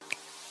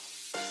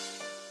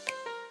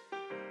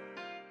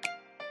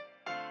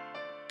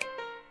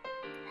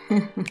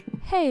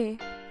Hey,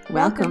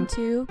 welcome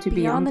to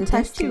Beyond the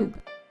Test Tube,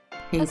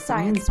 a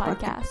science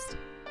podcast.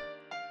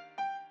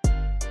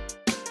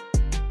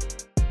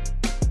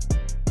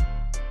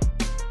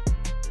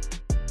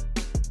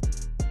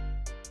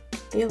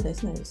 Dear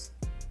listeners,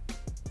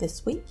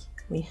 this week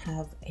we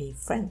have a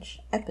French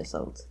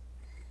episode.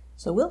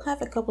 So we'll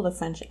have a couple of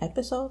French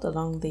episodes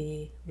along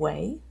the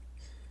way.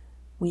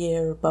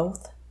 We're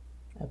both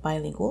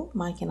bilingual,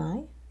 Mike and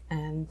I,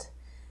 and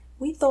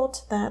we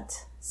thought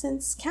that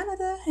since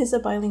Canada is a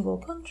bilingual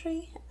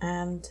country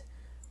and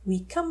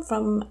we come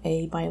from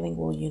a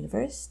bilingual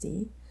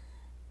university,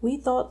 we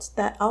thought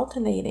that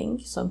alternating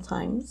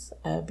sometimes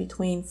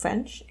between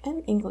French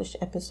and English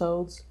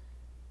episodes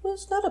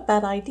was not a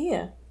bad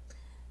idea.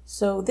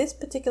 So this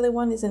particular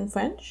one is in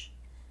French.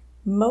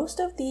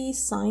 Most of the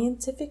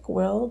scientific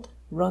world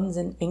runs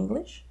in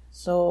English,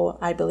 so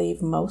I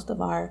believe most of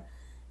our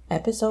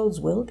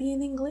episodes will be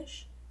in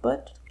English,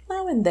 but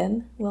now and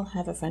then we'll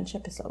have a French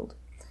episode.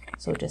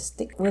 So just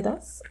stick with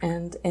us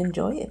and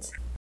enjoy it.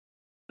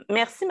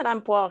 Merci,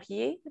 Madame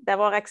Poirier,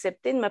 d'avoir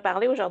accepté de me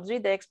parler aujourd'hui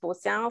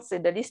d'ExpoSciences et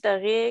de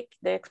l'historique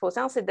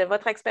d'ExpoSciences et de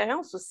votre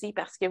expérience aussi,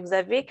 parce que vous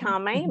avez quand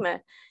même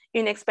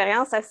une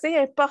expérience assez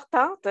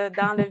importante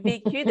dans le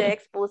vécu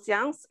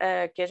d'ExpoSciences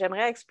que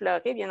j'aimerais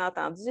explorer, bien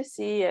entendu,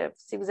 si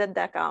vous êtes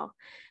d'accord.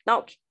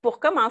 Donc, pour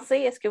commencer,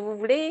 est-ce que vous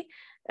voulez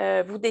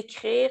vous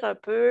décrire un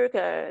peu,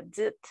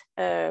 dites,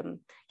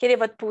 quelle est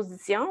votre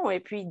position et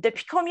puis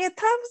depuis combien de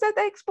temps vous êtes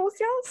à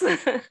ExpoSciences?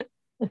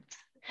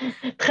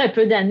 Très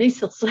peu d'années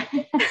sur ça.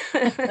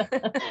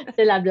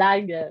 C'est la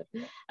blague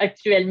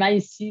actuellement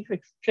ici, fait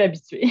que je suis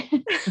habituée.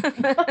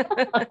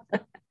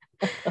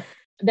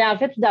 En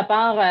fait, tout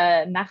d'abord,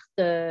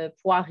 Marthe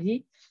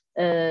Poirier,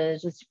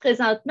 je suis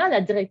présentement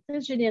la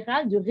directrice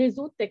générale du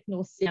réseau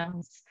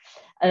Technosciences.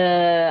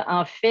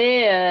 En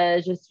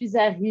fait, je suis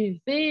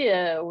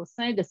arrivée au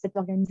sein de cette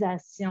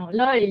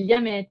organisation-là il y a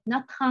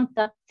maintenant 30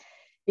 ans.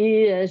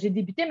 Et j'ai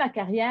débuté ma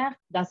carrière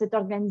dans cette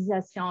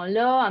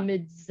organisation-là en me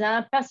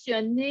disant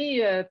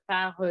passionnée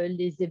par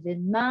les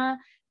événements,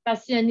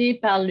 passionnée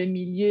par le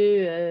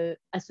milieu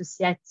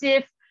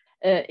associatif.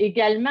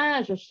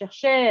 Également, je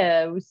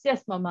cherchais aussi à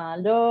ce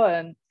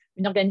moment-là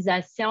une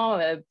organisation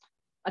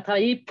à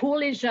travailler pour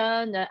les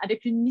jeunes,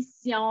 avec une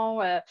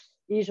mission.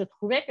 Et je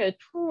trouvais que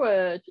tout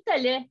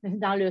allait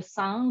dans le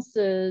sens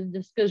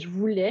de ce que je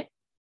voulais.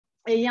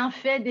 Ayant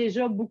fait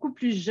déjà beaucoup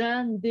plus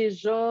jeune,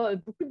 déjà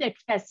beaucoup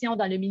d'implications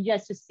dans le milieu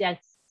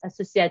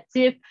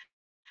associatif,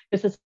 que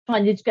ce soit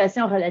en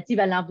éducation relative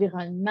à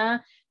l'environnement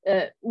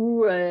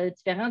ou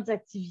différentes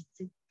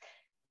activités.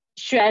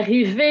 Je suis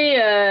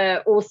arrivée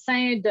au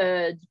sein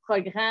du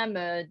programme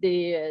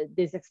des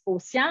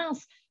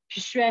ExpoSciences,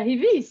 puis je suis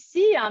arrivée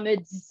ici en me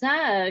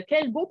disant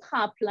quel beau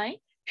tremplin,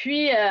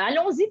 puis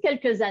allons-y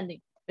quelques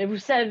années. Mais vous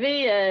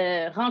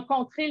savez,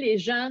 rencontrer les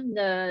jeunes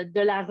de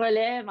la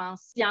relève en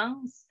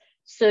sciences,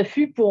 ce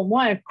fut pour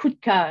moi un coup de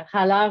cœur.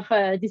 Alors,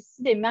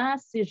 décidément,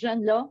 ces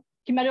jeunes-là,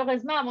 qui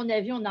malheureusement, à mon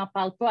avis, on n'en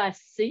parle pas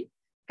assez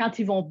quand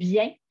ils vont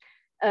bien,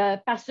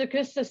 parce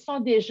que ce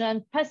sont des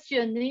jeunes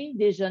passionnés,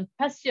 des jeunes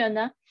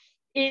passionnants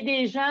et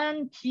des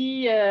jeunes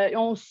qui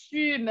ont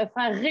su me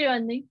faire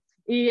rayonner.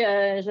 Et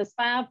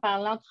j'espère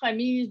par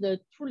l'entremise de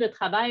tout le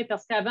travail,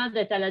 parce qu'avant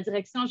d'être à la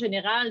direction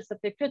générale, ça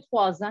fait que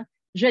 3 ans,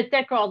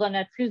 j'étais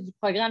coordonnatrice du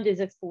programme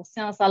des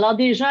ExpoSciences. Alors,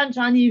 des jeunes,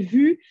 j'en ai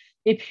vu.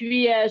 Et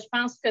puis, je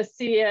pense que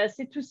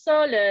c'est tout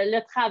ça, le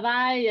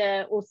travail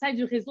au sein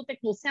du réseau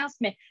Technosciences,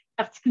 mais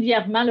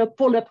particulièrement là,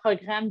 pour le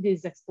programme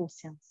des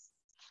ExpoSciences.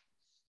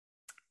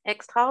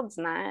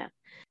 Extraordinaire.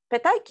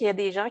 Peut-être qu'il y a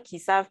des gens qui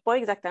ne savent pas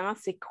exactement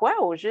c'est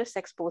quoi au juste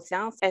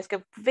ExpoSciences. Est-ce que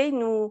vous pouvez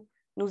nous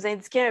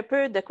indiquer un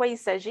peu de quoi il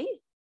s'agit?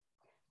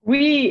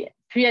 Oui,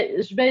 puis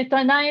je vais être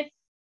honnête,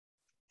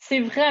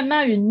 c'est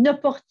vraiment une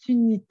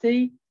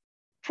opportunité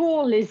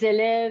pour les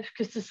élèves,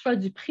 que ce soit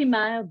du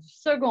primaire, du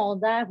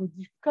secondaire ou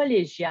du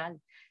collégial.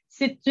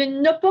 C'est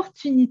une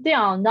opportunité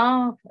en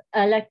or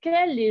à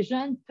laquelle les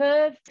jeunes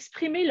peuvent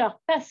exprimer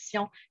leur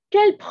passion,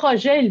 quel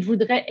projet ils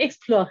voudraient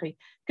explorer,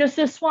 que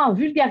ce soit en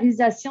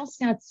vulgarisation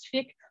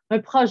scientifique, un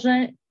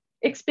projet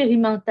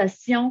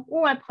expérimentation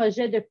ou un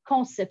projet de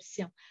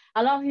conception.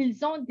 Alors,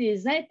 ils ont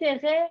des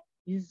intérêts,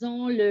 ils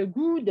ont le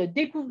goût de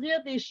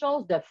découvrir des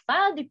choses, de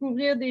faire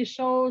découvrir des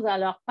choses à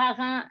leurs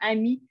parents,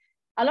 amis.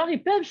 Alors,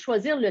 ils peuvent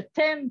choisir le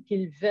thème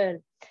qu'ils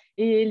veulent.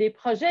 Et les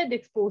projets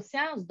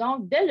d'ExpoSciences,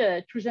 donc, dès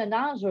le tout jeune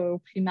âge au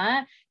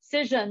primaire,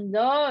 ces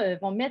jeunes-là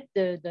vont mettre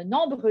de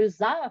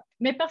nombreuses heures,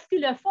 mais parce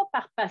qu'ils le font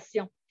par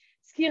passion.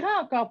 Ce qui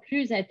rend encore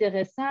plus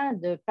intéressant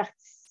de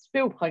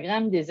participer au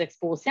programme des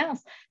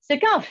ExpoSciences, c'est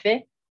qu'en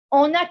fait,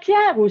 on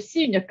acquiert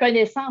aussi une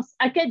connaissance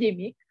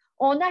académique,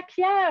 on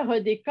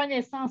acquiert des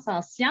connaissances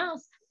en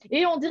sciences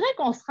et on dirait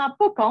qu'on ne se rend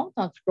pas compte,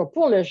 en tout cas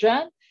pour le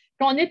jeune,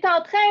 qu'on est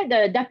en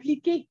train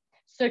d'appliquer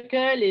ce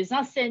que les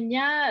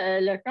enseignants,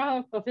 le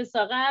corps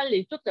professoral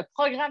et tout le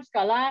programme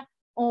scolaire,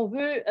 on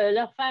veut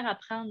leur faire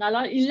apprendre.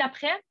 Alors, ils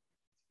l'apprennent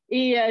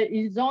et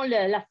ils ont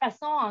la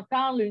façon,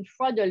 encore une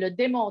fois, de le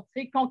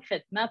démontrer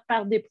concrètement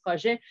par des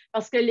projets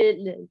parce que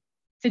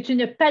c'est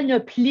une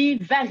panoplie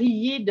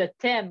variée de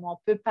thèmes. On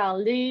peut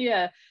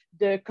parler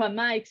de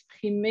comment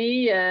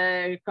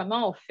exprimer,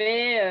 comment on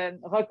fait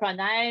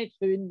reconnaître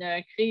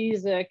une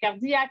crise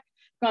cardiaque,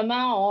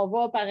 comment on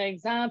va, par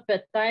exemple,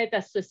 peut-être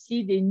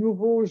associer des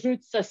nouveaux jeux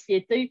de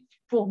société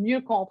pour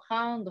mieux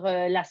comprendre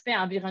l'aspect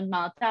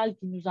environnemental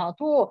qui nous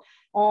entoure.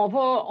 On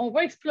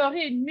va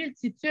explorer une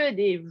multitude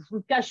et je ne vous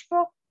le cache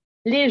pas,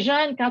 les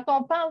jeunes, quand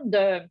on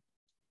parle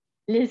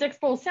les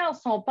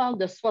expo-sciences, on parle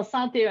de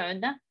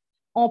 61 ans.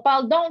 On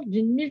parle donc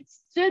d'une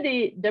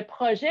multitude de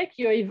projets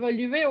qui ont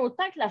évolué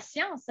autant que la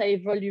science a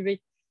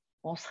évolué.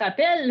 On se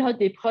rappelle là,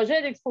 des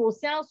projets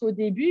d'expo-sciences au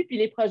début, puis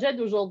les projets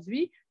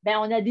d'aujourd'hui, bien,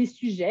 on a des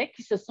sujets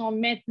qui se sont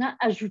maintenant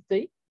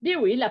ajoutés. Bien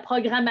oui, la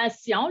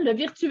programmation, le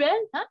virtuel,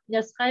 hein,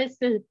 ne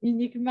serait-ce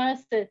uniquement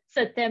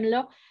ce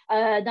thème-là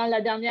dans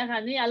la dernière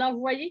année. Alors, vous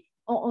voyez,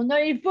 on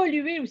a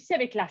évolué aussi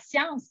avec la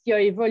science qui a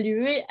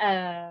évolué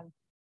à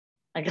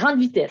grande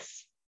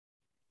vitesse.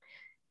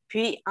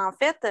 Puis, en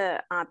fait,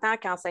 en tant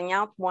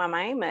qu'enseignante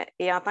moi-même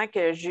et en tant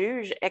que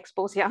juge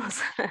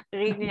expo-sciences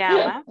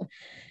régulièrement,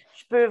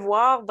 je peux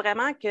voir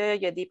vraiment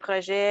qu'il y a des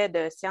projets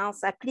de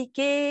sciences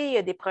appliquées, il y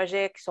a des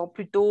projets qui sont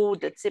plutôt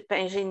de type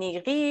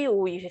ingénierie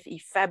où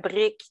ils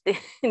fabriquent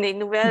des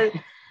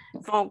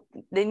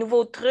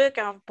nouveaux trucs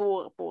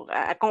pour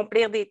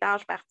accomplir des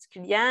tâches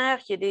particulières,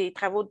 qu'il y a des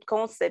travaux de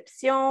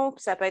conception,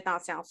 puis ça peut être en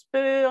sciences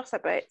pures, ça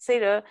peut être, tu sais,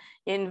 là,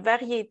 il y a une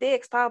variété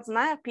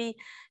extraordinaire, puis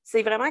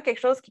c'est vraiment quelque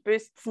chose qui peut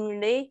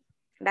stimuler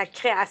la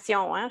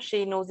création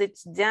chez nos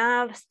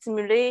étudiants,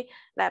 stimuler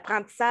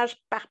l'apprentissage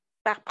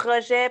par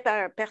projet,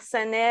 par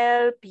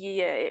personnel,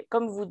 puis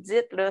comme vous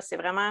dites, là, c'est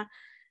vraiment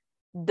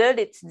de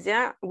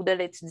l'étudiant ou de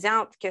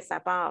l'étudiante que ça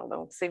part.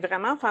 Donc, c'est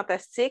vraiment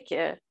fantastique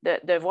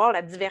de voir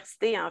la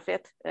diversité, en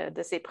fait,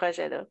 de ces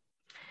projets-là.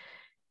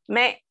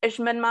 Mais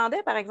je me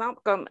demandais, par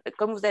exemple,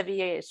 comme vous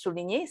avez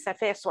souligné, ça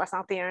fait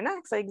 61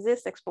 ans que ça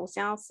existe,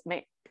 Expo-Sciences,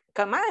 mais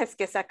comment est-ce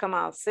que ça a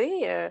commencé?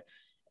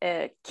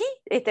 Qui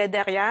était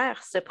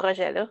derrière ce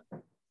projet-là?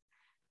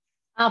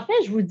 En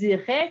fait, je vous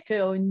dirais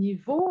qu'au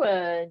niveau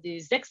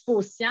des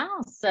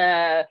expo-sciences,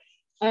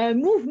 un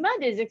mouvement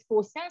des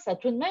expo-sciences a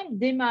tout de même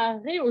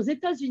démarré aux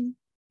États-Unis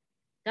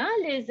dans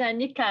les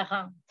années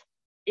 40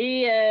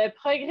 et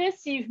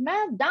progressivement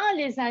dans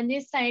les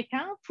années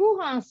 50 pour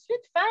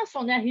ensuite faire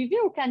son arrivée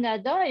au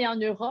Canada et en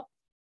Europe.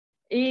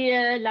 Et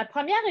la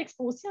première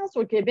expo-science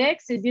au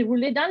Québec s'est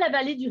déroulée dans la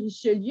vallée du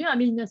Richelieu en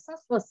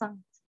 1960.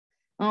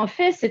 En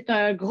fait, c'est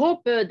un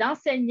groupe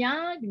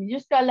d'enseignants du milieu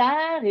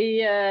scolaire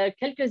et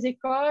quelques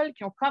écoles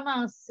qui ont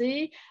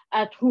commencé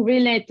à trouver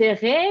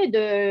l'intérêt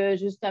de,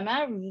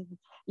 justement,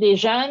 les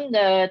jeunes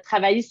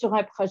travailler sur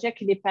un projet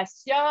qui les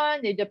passionne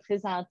et de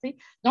présenter.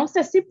 Donc,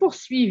 ça s'est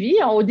poursuivi.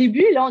 Au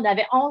début, là, on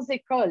avait 11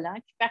 écoles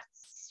qui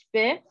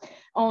participaient.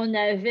 On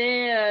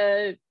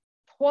avait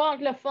 3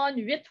 anglophones,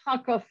 8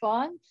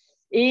 francophones.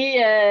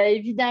 Et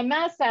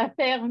évidemment, ça a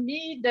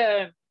permis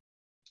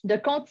de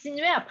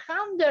continuer à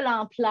prendre de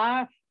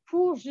l'ampleur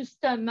pour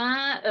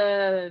justement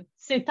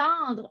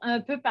s'étendre un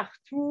peu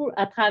partout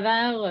à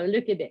travers le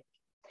Québec.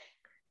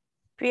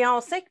 Puis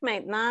on sait que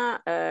maintenant,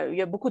 il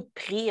y a beaucoup de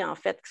prix, en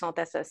fait, qui sont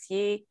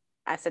associés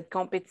à cette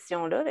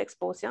compétition-là,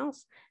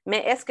 l'Expo-Sciences. Mais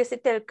est-ce que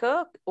c'était le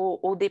cas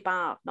au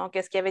départ? Donc,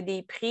 est-ce qu'il y avait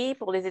des prix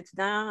pour les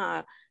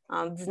étudiants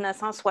en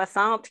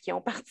 1960 qui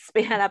ont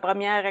participé à la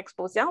première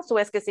Expo-Sciences ou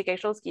est-ce que c'est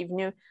quelque chose qui est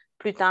venu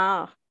plus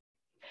tard?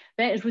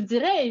 Bien, je vous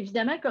dirais,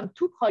 évidemment, comme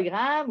tout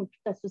programme ou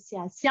toute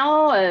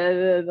association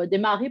va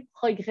démarrer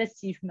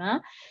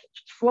progressivement.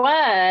 Toutefois,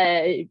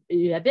 il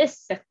y avait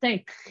certains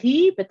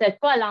prix, peut-être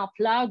pas à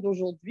l'ampleur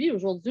d'aujourd'hui.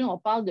 Aujourd'hui, on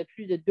parle de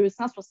plus de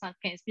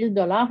 275 000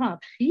 en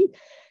prix.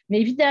 Mais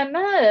évidemment,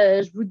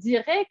 je vous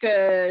dirais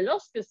que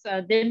lorsque ça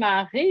a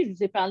démarré, je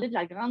vous ai parlé de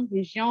la grande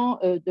région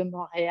de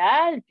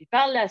Montréal, puis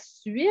par la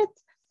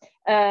suite,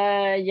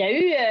 il y a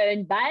eu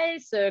une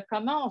baisse,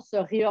 comment on se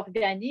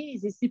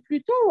réorganise. Et c'est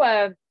plutôt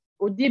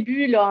au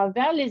début, là,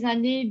 vers les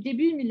années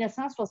début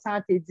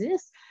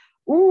 1970,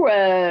 où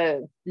un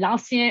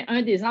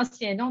des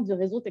anciens noms du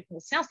réseau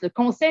Technosciences, le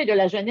Conseil de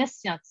la jeunesse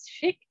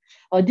scientifique,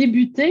 a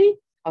débuté,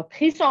 a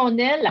pris son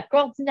aile, la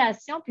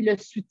coordination puis le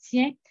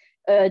soutien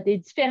des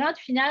différentes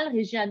finales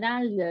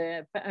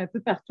régionales un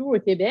peu partout au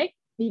Québec.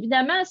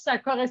 Évidemment, ça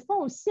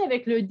correspond aussi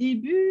avec le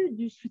début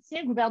du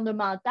soutien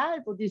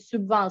gouvernemental pour des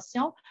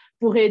subventions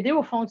pour aider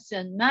au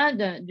fonctionnement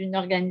d'une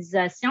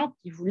organisation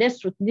qui voulait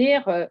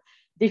soutenir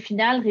des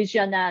finales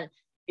régionales.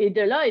 Et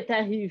de là est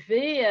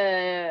arrivé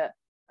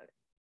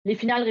les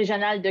finales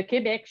régionales de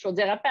Québec,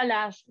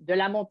 Chaudière-Appalaches, de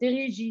la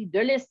Montérégie, de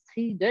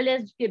l'Estrie, de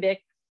l'Est du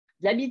Québec,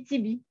 de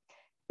l'Abitibi.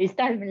 Et c'est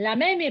à la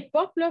même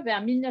époque, là,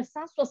 vers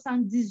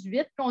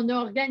 1978, qu'on a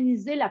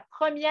organisé la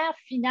première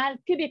finale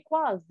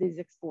québécoise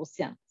des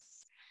Expo-Sciences.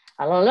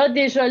 Alors là,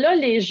 déjà là,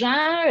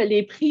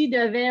 les prix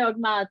devaient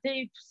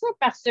augmenter, tout ça,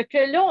 parce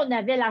que là, on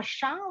avait la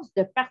chance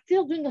de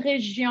partir d'une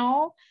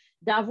région,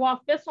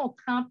 d'avoir fait son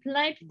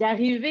tremplin, puis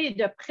d'arriver et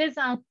de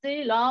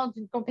présenter lors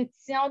d'une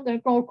compétition, d'un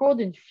concours,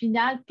 d'une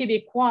finale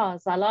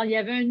québécoise. Alors, il y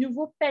avait un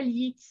nouveau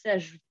palier qui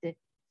s'ajoutait.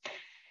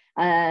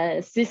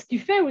 C'est ce qui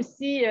fait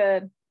aussi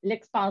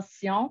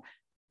l'expansion.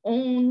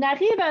 On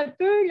arrive un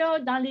peu là,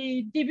 dans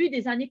les débuts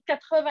des années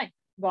 80.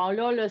 Bon,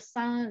 là,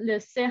 le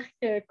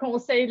cercle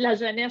Conseil de la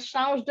jeunesse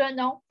change de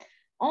nom.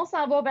 On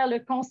s'en va vers le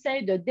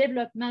Conseil de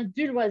développement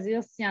du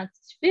loisir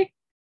scientifique.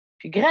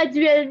 Puis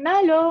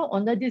graduellement, là,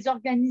 on a des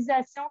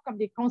organisations comme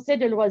des conseils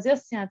de loisirs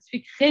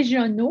scientifiques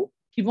régionaux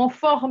qui vont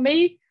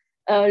former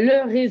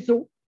le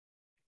réseau.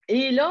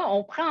 Et là,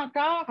 on prend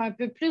encore un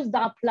peu plus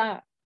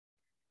d'ampleur.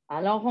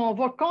 Alors, on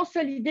va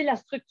consolider la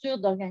structure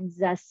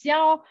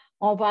d'organisation.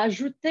 On va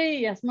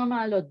ajouter à ce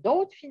moment-là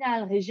d'autres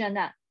finales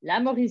régionales.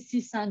 La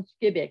Mauricie, centre du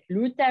Québec,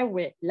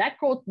 l'Outaouais, la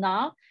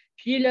Côte-Nord,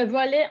 puis le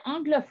volet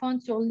anglophone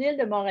sur l'île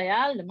de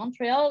Montréal, le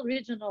Montreal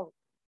Regional.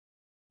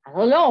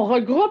 Alors là, on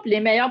regroupe les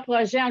meilleurs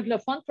projets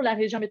anglophones pour la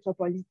région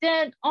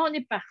métropolitaine. On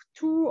est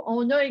partout.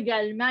 On a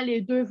également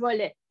les 2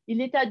 volets. Il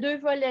est à 2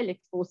 volets,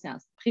 l'Expo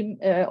Science,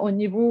 au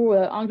niveau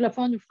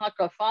anglophone ou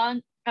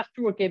francophone,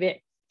 partout au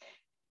Québec.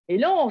 Et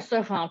là, on se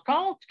rend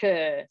compte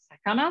que ça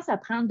commence à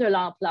prendre de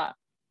l'ampleur.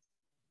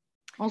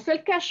 On ne se le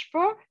cache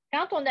pas,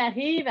 quand on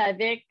arrive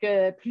avec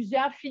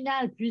plusieurs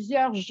finales,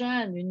 plusieurs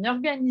jeunes, une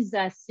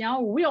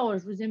organisation, oui,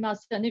 je vous ai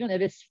mentionné qu'on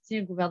avait le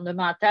soutien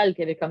gouvernemental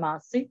qui avait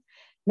commencé,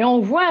 mais on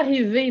voit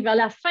arriver vers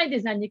la fin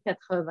des années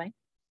 80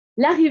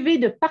 l'arrivée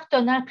de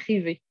partenaires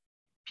privés,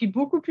 puis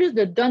beaucoup plus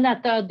de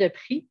donateurs de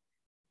prix.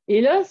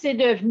 Et là, c'est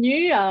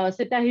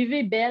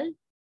arrivé Bell,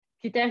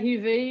 qui est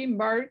arrivé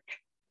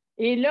Merck.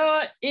 Et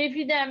là,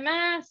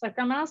 évidemment, ça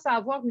commence à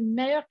avoir une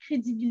meilleure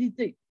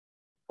crédibilité.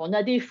 On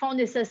a des fonds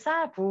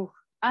nécessaires pour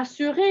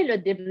assurer le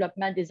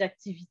développement des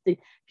activités,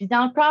 puis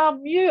d'encore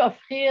mieux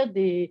offrir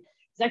des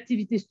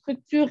activités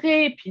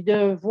structurées, puis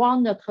de voir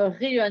notre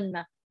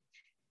rayonnement.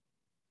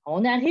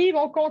 On arrive,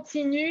 on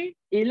continue,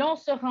 et là, on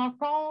se rend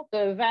compte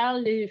vers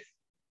les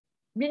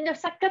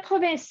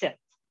 1987.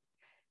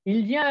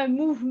 Il y a un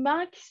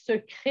mouvement qui se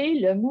crée,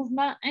 le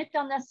Mouvement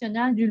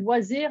international du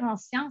loisir en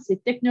sciences et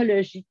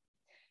technologies.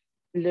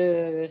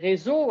 Le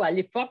réseau, à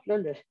l'époque,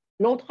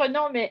 l'autre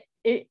nom, mais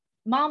est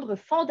membre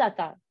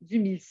fondateur du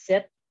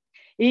MIL7.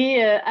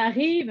 Et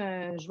arrive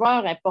un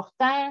joueur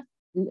important,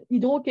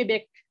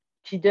 Hydro-Québec,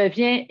 qui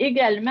devient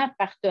également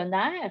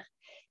partenaire.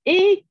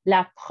 Et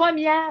la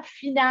première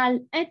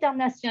finale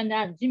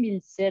internationale du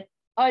MIL7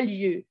 a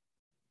lieu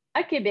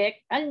à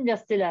Québec, à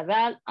l'Université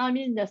Laval, en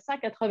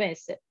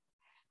 1987.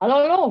 Alors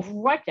là, on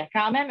voit qu'il y a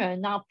quand même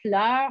une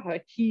ampleur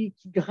qui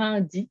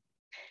grandit.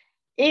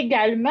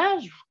 Également,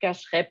 je ne vous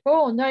cacherai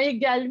pas, on a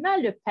également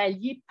le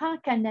palier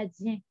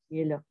pan-canadien qui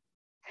est là.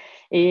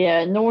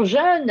 Et nos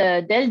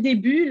jeunes, dès le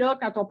début, là,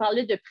 quand on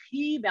parlait de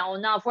prix, bien,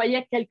 on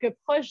envoyait quelques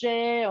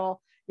projets.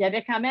 Il y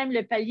avait quand même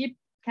le palier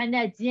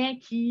canadien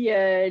qui,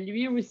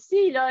 lui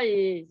aussi, là,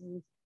 est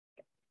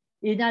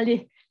dans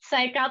les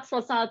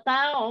 50-60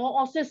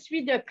 ans. On se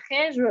suit de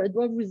près, je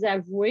dois vous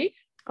avouer.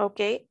 OK.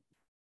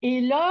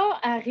 Et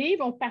là,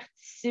 on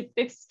participe.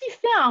 Ce qui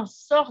fait en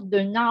sorte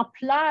d'une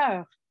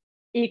ampleur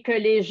et que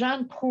les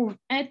jeunes trouvent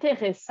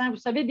intéressant. Vous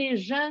savez, des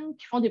jeunes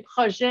qui font des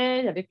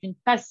projets avec une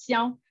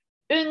passion,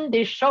 une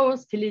des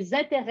choses qui les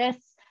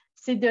intéresse,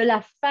 c'est de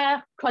la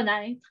faire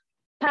connaître,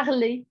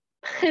 parler,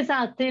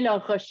 présenter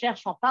leur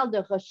recherche. On parle de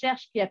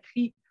recherche qui a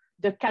pris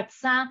de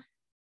 400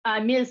 à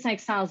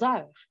 1500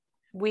 heures.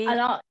 Oui.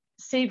 Alors,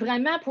 c'est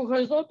vraiment pour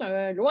eux autres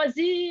un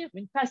loisir,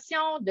 une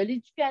passion, de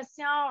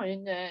l'éducation.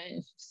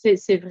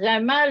 C'est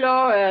vraiment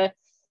là,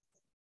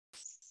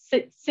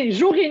 c'est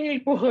jour et nuit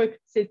pour eux.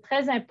 C'est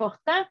très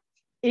important.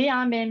 Et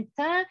en même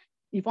temps,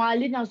 ils vont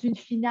aller dans une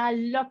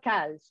finale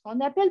locale. Ce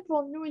qu'on appelle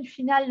pour nous une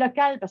finale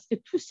locale, parce que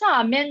tout ça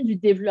amène du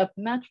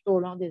développement tout au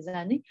long des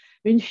années.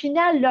 Une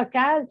finale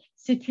locale,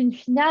 c'est une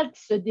finale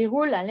qui se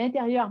déroule à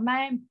l'intérieur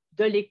même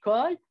de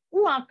l'école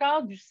ou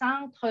encore du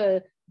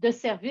centre de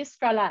service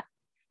scolaire.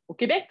 Au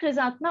Québec,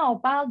 présentement, on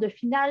parle de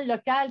finale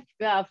locale qui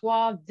peut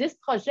avoir 10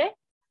 projets,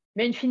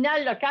 mais une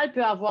finale locale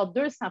peut avoir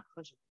 200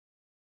 projets.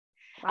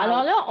 Wow.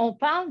 Alors là, on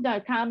parle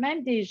quand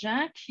même des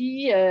gens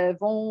qui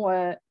vont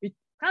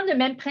prendre le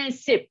même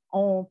principe.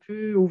 On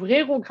peut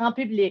ouvrir au grand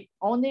public,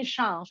 on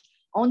échange,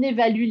 on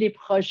évalue les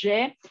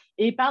projets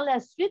et par la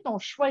suite, on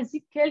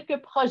choisit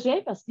quelques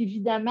projets parce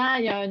qu'évidemment,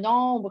 il y a un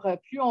nombre,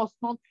 plus on se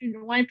monte plus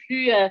loin,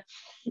 plus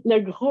le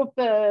groupe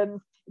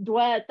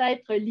doit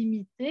être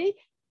limité.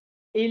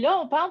 Et là,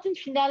 on parle d'une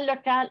finale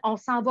locale. On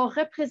s'en va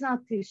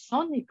représenter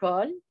son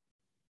école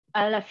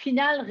à la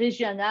finale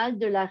régionale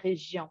de la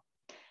région.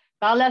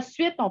 Par la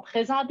suite, on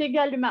présente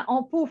également,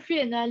 on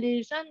peaufine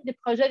les jeunes des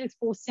projets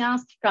d'Expo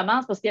Sciences qui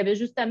commencent parce qu'il y avait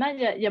justement,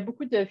 il y a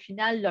beaucoup de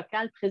finales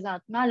locales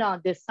présentement là, en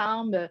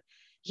décembre,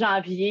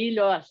 janvier,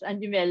 là,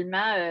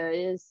 annuellement.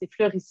 C'est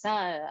florissant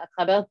à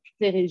travers toutes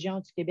les régions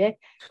du Québec.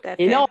 Tout à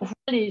fait. Et là, on voit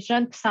les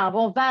jeunes qui s'en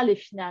vont vers les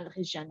finales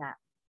régionales.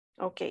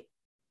 OK.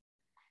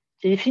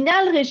 Les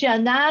finales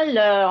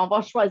régionales, on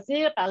va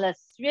choisir par la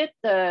suite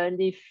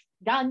les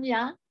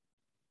gagnants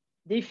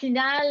des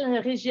finales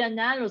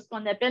régionales, ou ce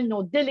qu'on appelle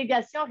nos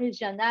délégations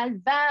régionales,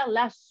 vers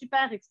la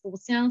Super Expo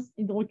Sciences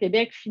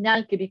Hydro-Québec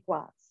finale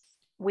québécoise.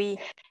 Oui.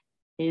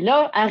 Et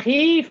là,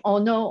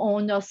 on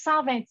a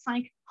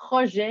 125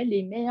 projets,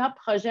 les meilleurs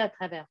projets à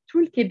travers tout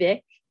le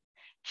Québec.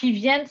 qui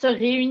viennent se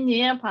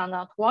réunir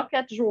pendant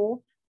 3-4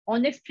 jours.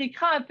 On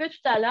expliquera un peu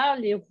tout à l'heure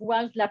les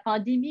rouages de la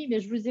pandémie, mais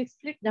je vous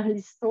explique dans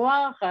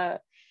l'histoire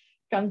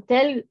comme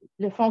tel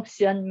le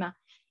fonctionnement.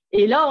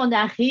 Et là, on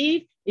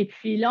arrive et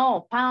puis là,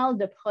 on parle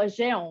de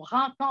projets, on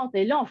rencontre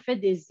et là, on fait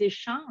des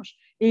échanges.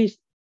 Et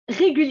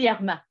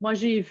régulièrement, moi,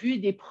 j'ai vu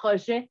des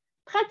projets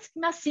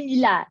pratiquement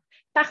similaires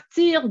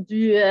partir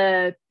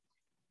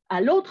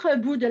à l'autre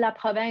bout de la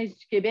province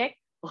du Québec,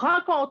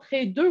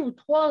 rencontrer 2 ou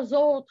 3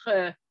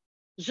 autres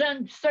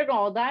jeunes du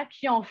secondaire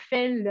qui ont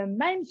fait le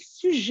même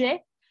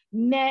sujet,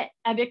 mais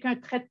avec un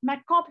traitement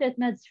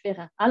complètement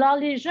différent. Alors,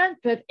 les jeunes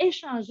peuvent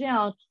échanger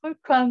entre eux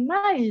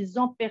comment ils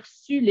ont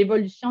perçu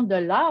l'évolution de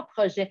leur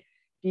projet.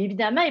 Puis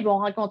évidemment, ils vont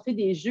rencontrer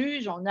des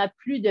juges. On a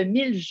plus de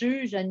 1000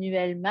 juges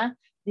annuellement,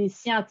 des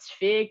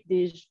scientifiques,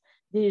 des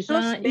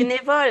gens... Tous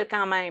bénévoles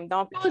quand même.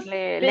 Donc,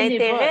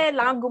 l'intérêt,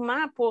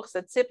 l'engouement pour ce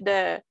type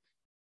de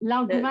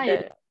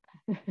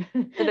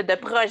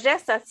projet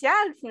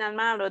social,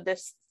 finalement, là, de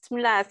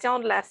stimulation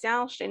de la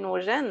science chez nos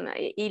jeunes,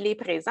 il est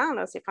présent,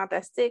 là, c'est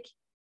fantastique.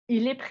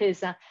 Il est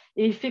présent.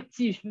 Et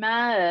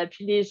effectivement,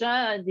 puis les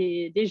gens,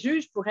 des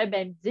juges pourraient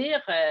bien me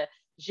dire,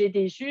 j'ai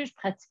des juges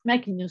pratiquement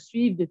qui nous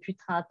suivent depuis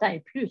 30 ans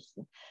et plus.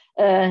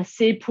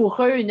 C'est pour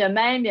eux une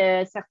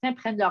même, certains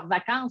prennent leurs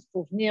vacances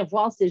pour venir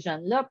voir ces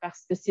jeunes-là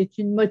parce que c'est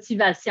une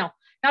motivation.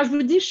 Quand je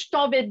vous dis, je suis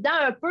tombée dedans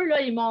un peu,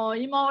 là, ils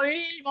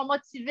m'ont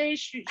motivée,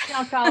 je suis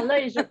encore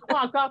là et je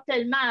crois encore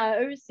tellement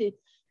à eux.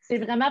 C'est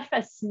vraiment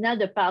fascinant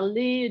de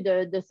parler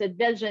de cette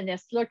belle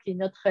jeunesse-là qui est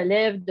notre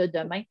relève de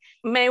demain.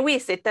 Mais oui,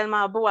 c'est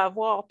tellement beau à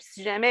voir. Puis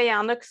si jamais il y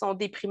en a qui sont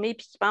déprimés et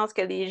qui pensent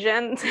que les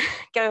jeunes,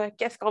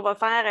 qu'est-ce qu'on va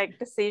faire avec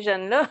ces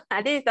jeunes-là?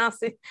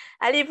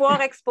 Allez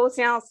voir Expo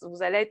Science,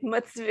 vous allez être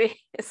motivés.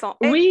 Ils sont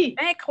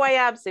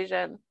incroyables, ces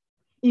jeunes.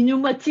 Ils nous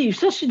motivent.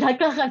 Ça, je suis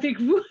d'accord avec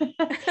vous.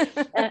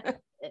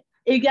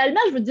 Également,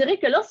 je vous dirais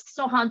que lorsqu'ils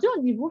sont rendus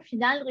au niveau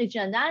final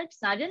régional puis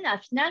s'en viennent à la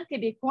finale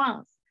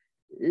québécoise,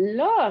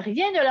 là,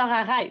 rien ne leur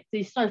arrête.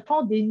 Ils se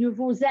font des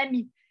nouveaux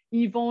amis.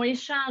 Ils vont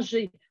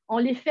échanger. On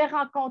les fait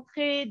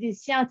rencontrer des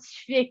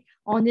scientifiques.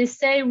 On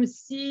essaie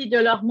aussi de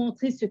leur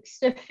montrer ce qui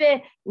se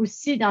fait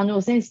aussi dans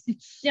nos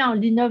institutions,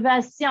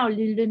 l'innovation,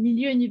 le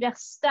milieu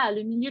universitaire,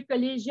 le milieu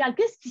collégial.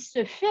 Qu'est-ce qui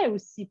se fait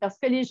aussi? Parce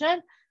que les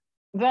jeunes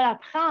veulent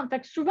apprendre.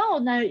 Fait que souvent,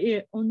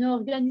 on a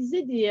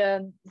organisé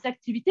des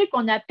activités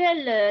qu'on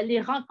appelle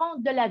les rencontres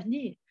de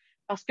l'avenir.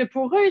 Parce que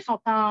pour eux, ils sont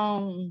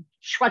en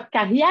choix de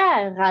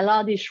carrière,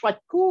 alors des choix de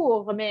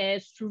cours, mais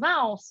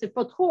souvent, on ne sait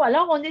pas trop.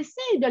 Alors, on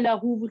essaie de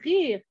leur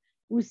ouvrir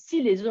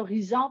aussi les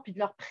horizons puis de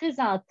leur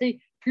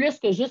présenter plus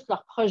que juste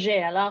leur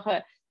projet. Alors,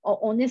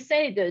 on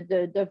essaie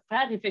de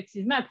faire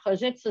effectivement un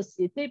projet de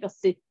société parce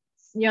qu'il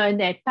y a un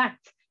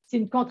impact, c'est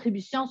une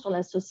contribution sur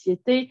la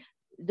société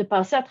de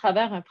passer à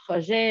travers un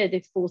projet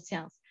d'Expo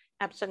Science.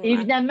 Absolument.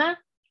 Évidemment,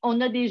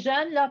 on a des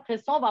jeunes, là, après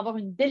ça, on va avoir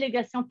une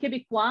délégation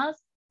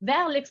québécoise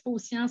vers l'Expo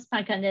Science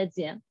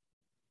pan-canadienne.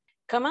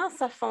 Comment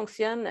ça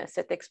fonctionne,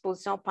 cette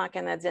exposition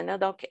pan-canadienne-là?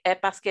 Donc,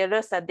 parce que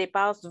là, ça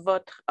dépasse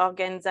votre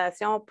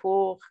organisation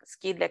pour ce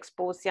qui est de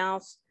l'Expo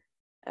Science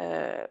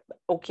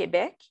au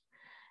Québec.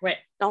 Oui.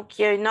 Donc,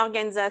 il y a une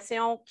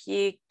organisation qui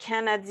est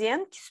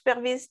canadienne qui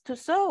supervise tout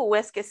ça ou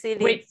est-ce que c'est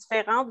les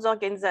différentes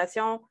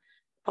organisations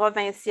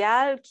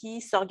provinciales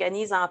qui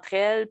s'organisent entre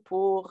elles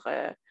pour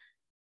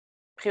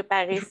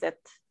préparer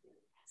cette...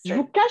 Je ne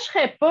vous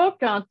cacherai pas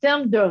qu'en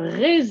termes de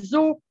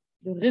réseau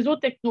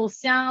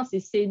Technosciences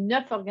et ces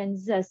 9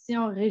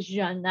 organisations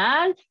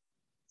régionales,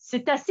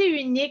 c'est assez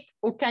unique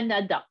au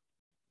Canada.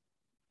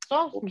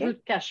 Ça, je ne vous le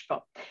cache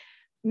pas.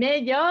 Mais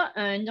il y a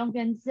une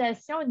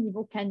organisation au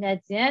niveau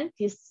canadien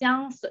qui est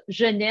Sciences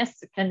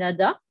Jeunesse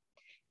Canada,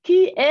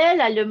 qui, elle,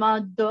 a le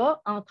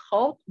mandat, entre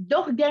autres,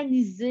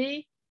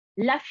 d'organiser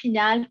la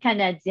finale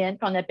canadienne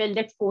qu'on appelle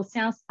l'Expo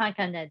Science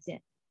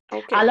pan-canadienne.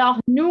 Okay. Alors,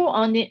 nous,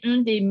 on est un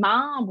des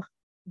membres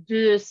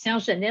de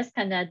Sciences Jeunesse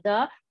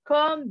Canada,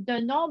 comme de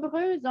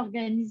nombreuses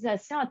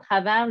organisations à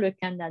travers le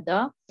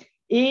Canada.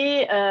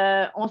 Et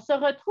on se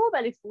retrouve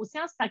à l'Expo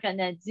Science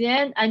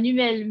pan-canadienne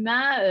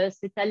annuellement,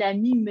 c'est à la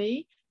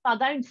mi-mai,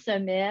 pendant une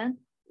semaine,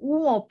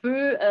 où on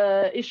peut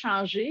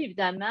échanger,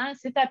 évidemment.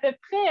 C'est à peu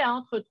près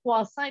entre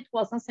 300 et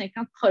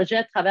 350 projets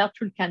à travers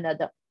tout le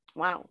Canada.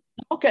 Wow!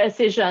 Donc,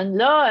 ces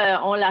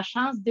jeunes-là ont la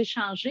chance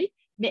d'échanger,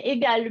 mais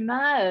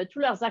également tous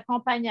leurs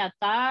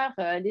accompagnateurs,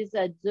 les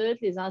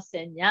adultes, les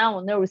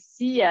enseignants. On a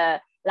aussi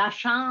la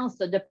chance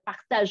de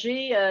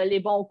partager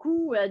les bons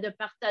coups, de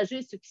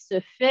partager ce qui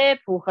se fait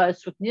pour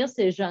soutenir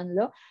ces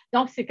jeunes-là.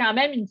 Donc, c'est quand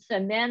même une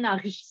semaine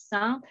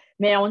enrichissante,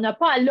 mais on n'a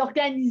pas à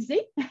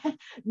l'organiser.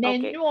 Mais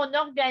nous, on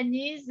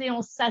organise et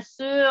on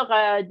s'assure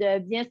de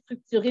bien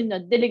structurer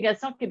notre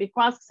délégation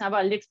québécoise qui s'en va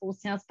à l'Expo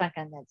Science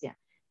pan-canadienne.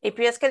 Et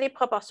puis, est-ce que les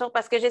proportions,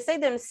 parce que j'essaie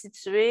de me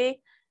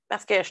situer,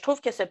 parce que je trouve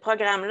que ce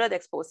programme-là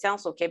d'Expo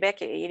Science au Québec,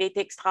 il est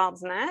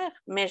extraordinaire,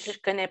 mais je ne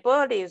connais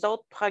pas les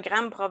autres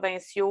programmes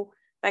provinciaux.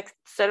 Fait que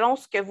selon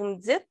ce que vous me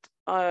dites,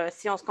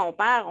 si on se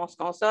compare, on se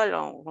console,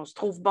 on se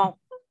trouve bon.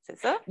 C'est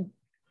ça?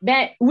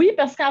 Bien, oui,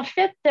 parce qu'en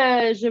fait,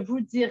 je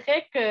vous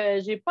dirais que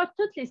je n'ai pas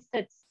toutes les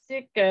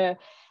statistiques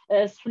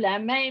sous la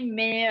main,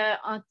 mais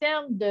en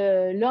termes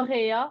de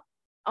lauréats,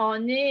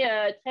 on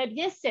est très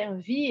bien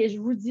servi et je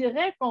vous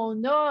dirais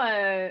qu'on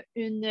a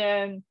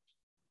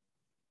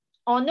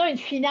on a une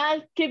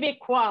finale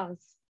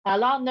québécoise.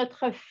 Alors,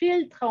 notre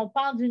filtre, on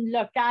part d'une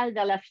locale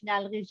vers la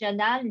finale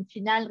régionale, une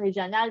finale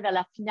régionale vers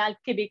la finale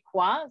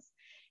québécoise.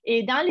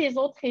 Et dans les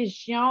autres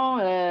régions,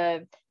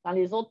 dans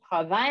les autres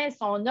provinces,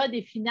 on a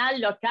des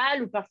finales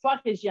locales ou parfois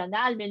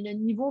régionales, mais le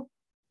niveau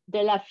de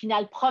la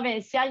finale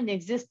provinciale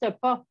n'existe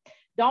pas.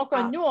 Donc,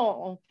 nous,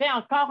 on fait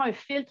encore un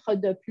filtre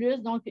de plus.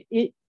 Donc,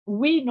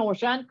 oui, nos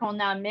jeunes qu'on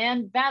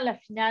amène vers la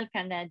finale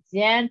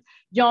canadienne,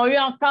 ils ont eu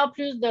encore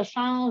plus de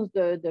chances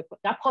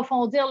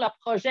d'approfondir leur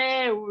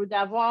projet ou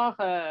d'avoir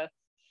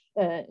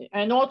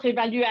une autre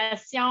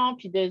évaluation,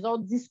 puis des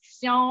autres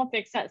discussions.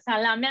 Fait que ça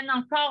l'amène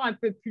encore un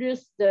peu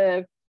plus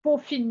de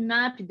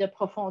peaufinement puis de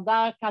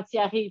profondeur quand ils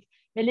arrivent.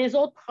 Mais les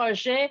autres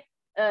projets,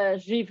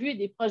 j'ai vu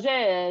des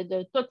projets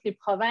de toutes les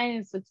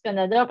provinces du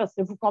Canada parce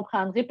que vous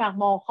comprendrez par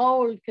mon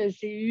rôle que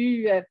j'ai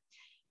eu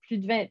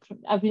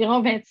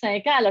environ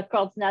 25 ans à la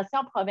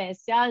coordination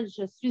provinciale.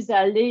 Je suis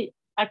allée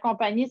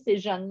accompagner ces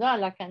jeunes-là à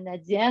la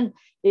canadienne.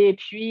 Et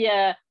puis,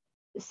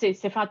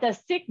 c'est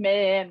fantastique,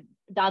 mais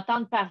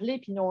d'entendre parler,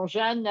 puis nos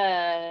jeunes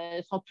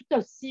sont tout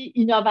aussi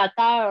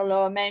innovateurs,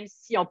 là, même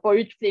s'ils n'ont pas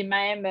eu tous les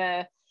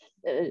mêmes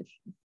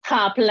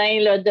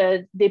tremplins là,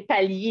 des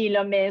paliers,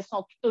 là, mais ils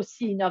sont tout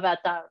aussi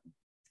innovateurs.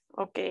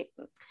 OK.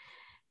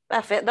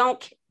 Parfait.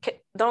 Donc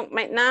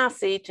maintenant,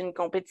 c'est une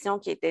compétition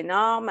qui est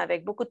énorme,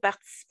 avec beaucoup de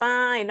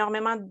participants,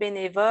 énormément de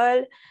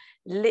bénévoles.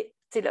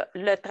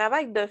 Le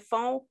travail de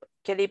fond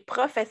que les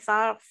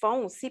professeurs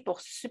font aussi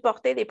pour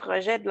supporter les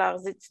projets de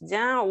leurs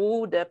étudiants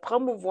ou de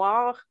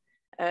promouvoir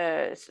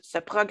ce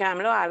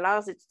programme-là à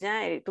leurs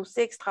étudiants est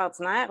aussi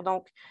extraordinaire.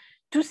 Donc,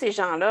 tous ces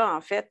gens-là,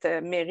 en fait,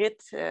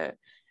 méritent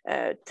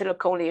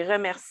qu'on les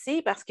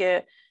remercie parce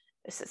que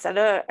ça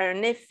a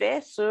un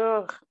effet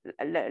sur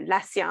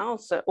la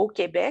science au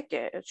Québec,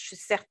 je suis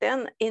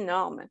certaine,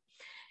 énorme.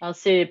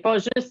 C'est pas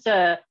juste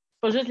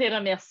les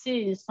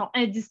remercier, ils sont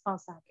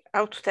indispensables.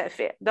 Ah, tout à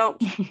fait. Donc,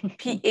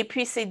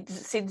 puis c'est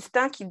du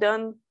temps qu'ils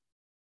donnent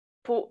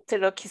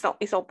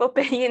ils sont pas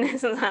payés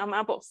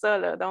nécessairement pour ça.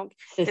 Là. Donc,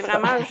 c'est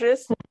vraiment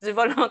juste du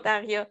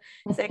volontariat.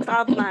 C'est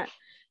extraordinaire.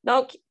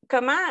 Donc,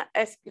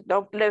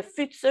 donc le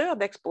futur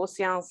d'Expo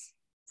Science,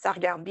 ça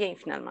regarde bien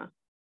finalement?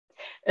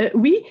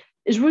 Oui,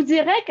 je vous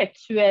dirais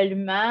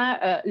qu'actuellement,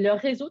 le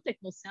réseau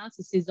Technosciences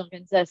et ses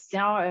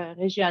organisations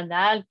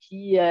régionales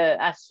qui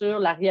assurent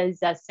la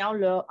réalisation,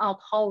 là,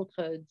 entre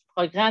autres, du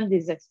programme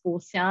des Expo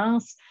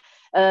Sciences.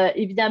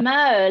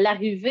 Évidemment,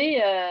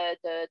 l'arrivée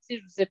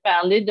je vous ai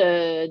parlé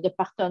de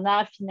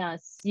partenaires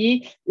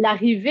financiers,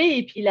 l'arrivée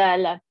et puis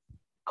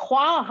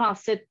croire en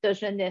cette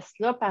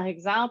jeunesse-là, par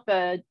exemple,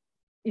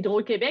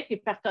 Hydro-Québec est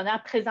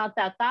partenaire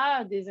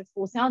présentateur des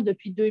Expo Sciences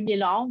depuis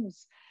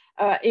 2011.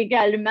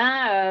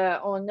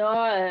 Également, on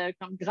a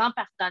comme grand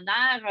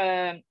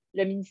partenaire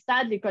le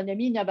ministère de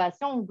l'Économie et de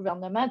l'Innovation au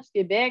gouvernement du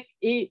Québec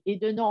et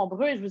de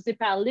nombreux. Je vous ai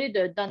parlé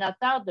de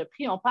donateurs de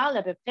prix. On parle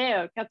d'à peu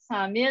près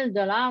 400 000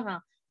 $ en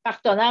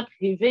partenaires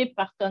privés,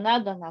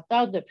 partenaires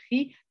donateurs de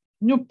prix,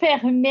 nous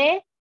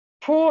permet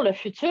pour le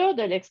futur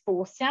de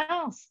l'Expo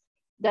Science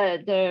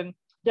de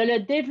le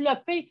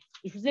développer.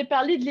 Je vous ai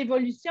parlé de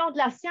l'évolution de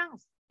la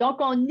science. Donc,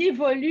 on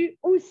évolue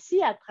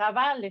aussi à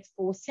travers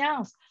l'Expo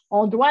Science.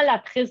 On doit la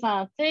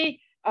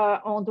présenter,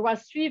 on doit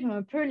suivre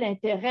un peu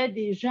l'intérêt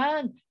des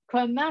jeunes,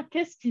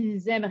 qu'est-ce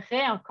qu'ils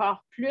aimeraient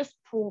encore plus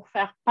pour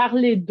faire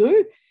parler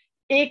d'eux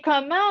et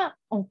comment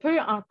on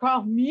peut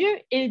encore mieux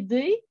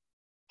aider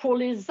pour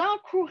les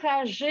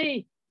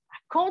encourager à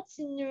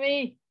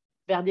continuer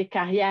vers des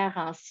carrières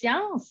en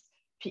sciences,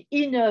 puis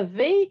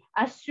innover,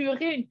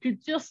 assurer une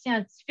culture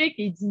scientifique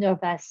et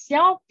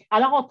d'innovation.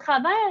 Alors, on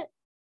travaille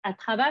à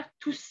travers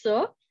tout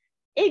ça.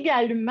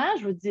 Également,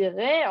 je vous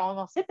dirais,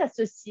 on s'est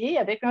associé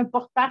avec un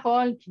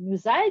porte-parole qui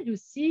nous aide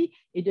aussi.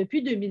 Et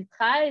depuis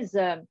 2013,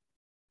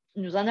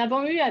 nous en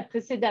avons eu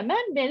précédemment,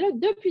 mais là,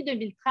 depuis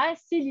 2013,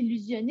 c'est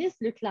l'illusionniste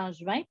Luc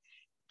Langevin,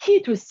 qui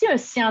est aussi un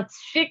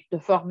scientifique de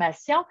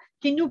formation,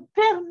 qui nous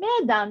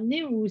permet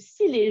d'amener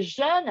aussi les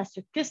jeunes à se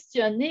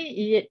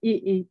questionner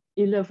et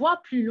le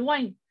voir plus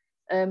loin.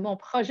 Mon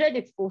projet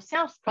d'Expo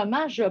Science,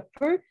 comment je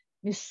peux,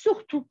 mais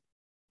surtout,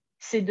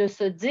 c'est de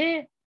se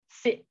dire,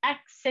 c'est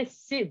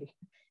accessible.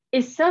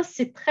 Et ça,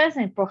 c'est très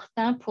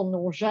important pour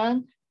nos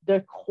jeunes de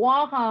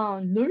croire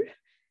en eux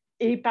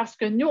et parce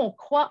que nous, on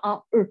croit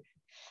en eux.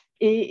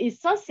 Et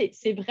ça,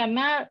 c'est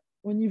vraiment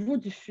au niveau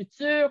du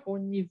futur, au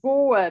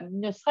niveau,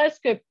 ne serait-ce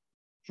que,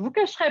 je ne vous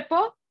cacherai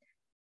pas,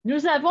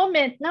 nous avons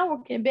maintenant au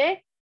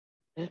Québec,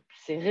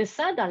 c'est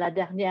récent, dans la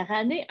dernière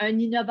année, un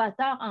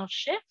innovateur en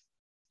chef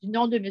du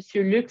nom de M.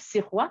 Luc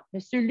Sirois.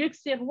 M. Luc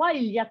Sirois,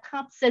 il y a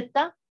 37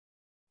 ans,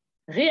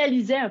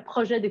 réalisait un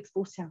projet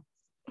d'Expo Science.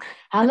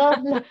 Alors,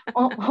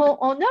 on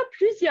a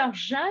plusieurs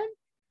jeunes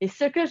et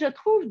ce que je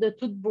trouve de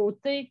toute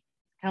beauté,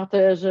 quand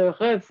je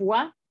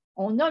revois,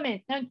 on a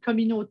maintenant une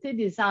communauté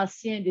des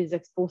anciens des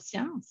Expo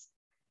Sciences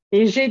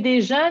Et j'ai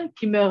des jeunes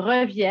qui me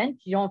reviennent,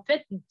 qui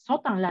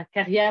sont dans la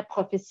carrière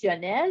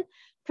professionnelle,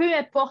 peu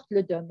importe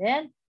le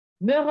domaine,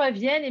 me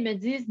reviennent et me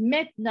disent,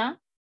 maintenant,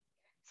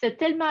 c'est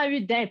tellement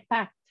eu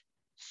d'impact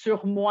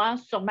sur moi,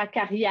 sur ma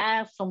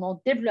carrière, sur mon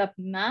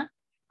développement.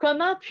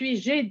 Comment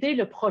puis-je aider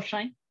le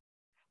prochain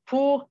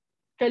pour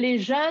que les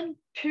jeunes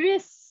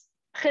puissent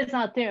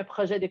présenter un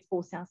projet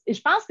d'expo-science? Et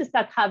je pense que c'est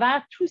à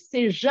travers tous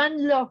ces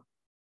jeunes-là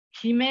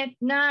qui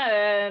maintenant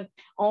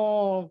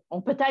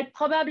ont peut-être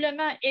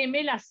probablement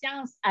aimé la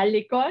science à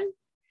l'école,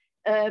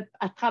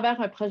 à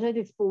travers un projet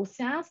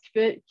d'expo-science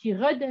qui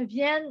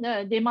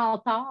redeviennent des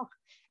mentors.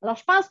 Alors,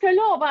 je pense que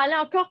là, on va aller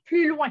encore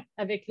plus loin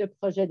avec le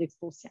projet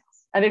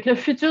d'expo-science. Avec le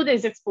futur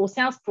des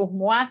expo-sciences, pour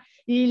moi,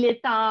 il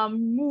est en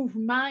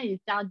mouvement, il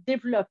est en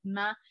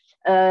développement,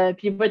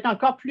 puis il va être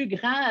encore plus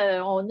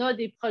grand. On a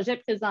des projets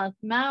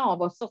présentement, on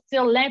va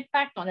sortir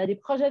l'impact, on a des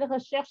projets de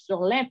recherche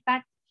sur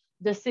l'impact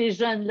de ces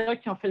jeunes-là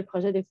qui ont fait le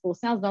projet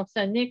d'expo-sciences. Donc,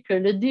 ce n'est que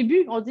le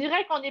début. On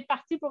dirait qu'on est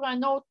parti pour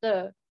un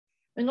autre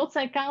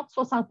 50,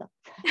 60 ans.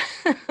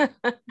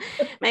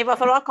 Mais il va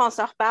falloir qu'on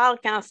se reparle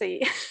quand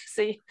c'est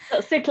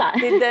clair.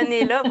 Ces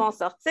données-là vont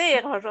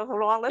sortir. Je vais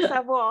vouloir le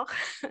savoir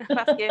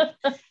parce que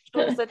je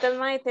trouve ça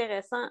tellement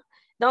intéressant.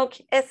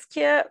 Donc,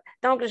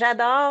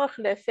 j'adore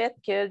le fait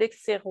que Luc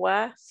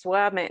Sirois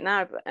soit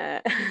maintenant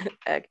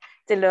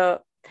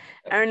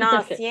un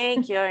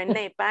ancien qui a un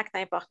impact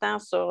important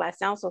sur la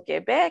science au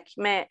Québec,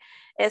 mais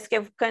est-ce que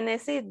vous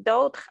connaissez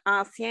d'autres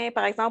anciens,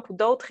 par exemple, ou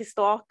d'autres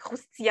histoires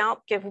croustillantes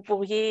que vous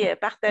pourriez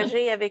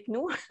partager avec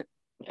nous?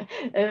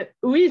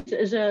 Oui,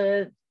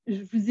 je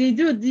vous ai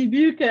dit au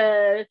début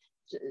que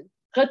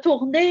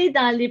retourner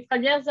dans les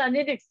premières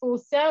années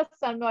d'exposition,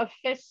 ça m'a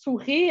fait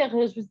sourire.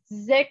 Je vous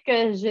disais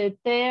que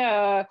j'étais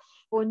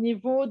au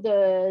niveau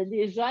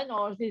les jeunes,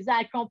 je les ai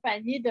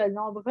accompagnés de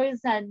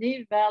nombreuses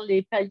années vers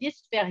les paliers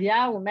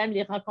supérieurs ou même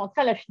les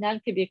rencontrer à la finale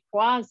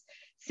québécoise.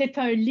 C'est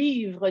un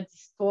livre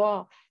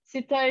d'histoire,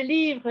 c'est un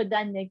livre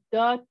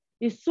d'anecdotes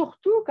et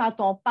surtout quand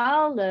on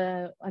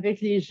parle avec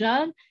les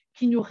jeunes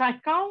qui nous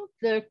racontent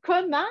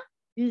comment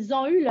ils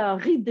ont eu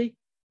leur idée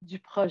du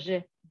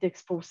projet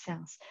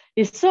d'Expo-Science.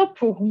 Et ça,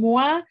 pour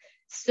moi,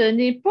 ce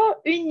n'est pas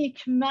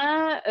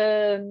uniquement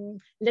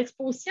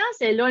l'Expo-Science,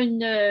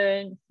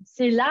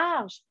 c'est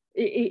large.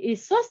 Et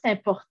ça, c'est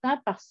important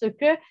parce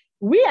que,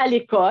 oui, à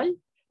l'école,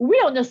 oui,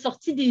 on a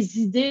sorti des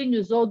idées,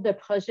 nous autres, de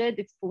projets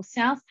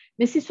d'Expo-Science,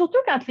 mais c'est surtout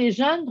quand les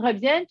jeunes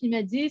reviennent et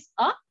me disent «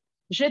 Ah,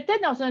 j'étais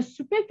dans un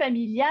souper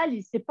familial,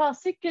 il s'est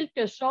passé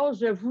quelque chose,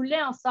 je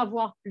voulais en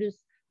savoir plus.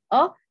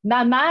 Ah,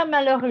 ma mère,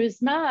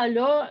 malheureusement, elle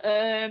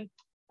a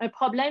un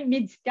problème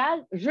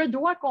médical, je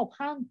dois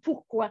comprendre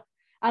pourquoi. »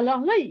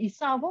 Alors là, ils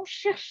s'en vont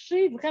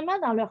chercher vraiment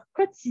dans leur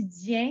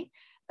quotidien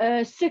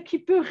ce qui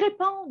peut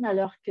répondre à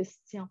leurs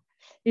questions.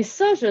 Et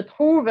ça, je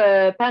trouve,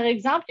 par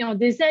exemple, ils ont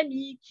des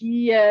amis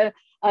qui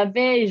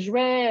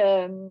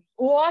jouaient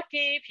au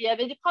hockey, puis il y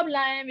avait des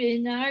problèmes, et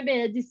l'un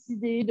a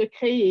décidé de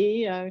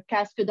créer un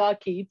casque de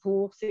hockey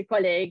pour ses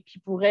collègues qui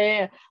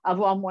pourraient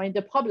avoir moins de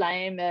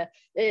problèmes.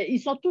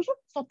 Ils sont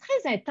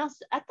très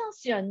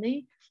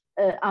attentionnés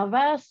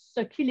envers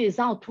ce qui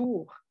les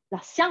entoure, la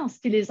science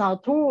qui les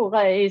entoure.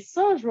 Et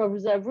ça, je vais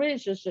vous avouer,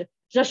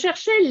 je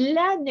cherchais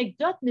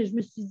l'anecdote, mais je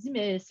me suis dit,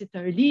 mais c'est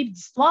un livre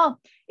d'histoire.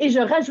 Et je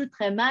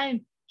rajouterais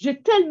même,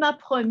 j'ai tellement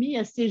promis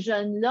à ces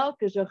jeunes-là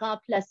que je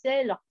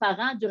remplaçais leurs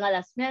parents durant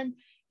la semaine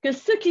que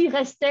ceux qui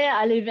restaient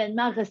à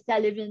l'événement restaient à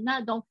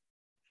l'événement. Donc,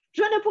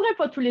 je ne pourrais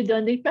pas tous les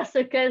donner parce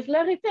que je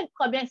leur ai fait une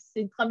promesse.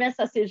 C'est une promesse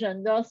à ces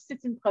jeunes-là.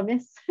 C'est une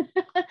promesse.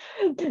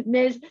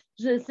 Mais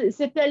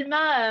c'est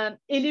tellement...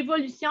 et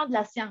l'évolution de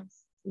la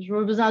science. Je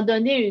vais vous en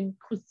donner une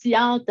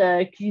croustillante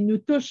qui nous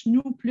touche,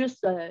 nous, plus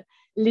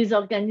les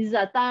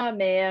organisateurs,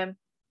 mais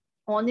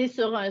on est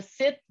sur un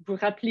site, vous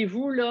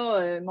rappelez-vous,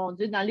 là, mon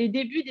Dieu, dans les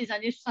débuts des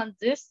années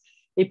 70,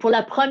 et pour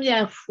la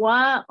première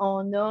fois,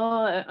 on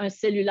a un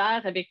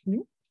cellulaire avec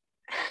nous.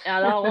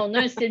 Alors, on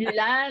a un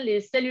cellulaire.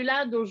 Les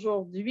cellulaires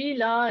d'aujourd'hui,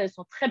 là, ils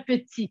sont très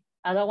petits.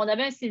 Alors, on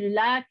avait un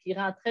cellulaire qui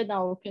rentrait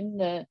dans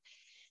aucune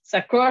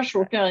sacoche,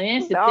 aucun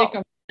rien. C'était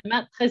comme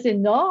vraiment très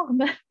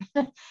énorme.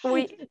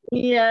 Oui.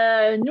 Et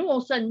nous,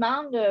 on se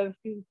demande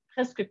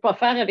presque quoi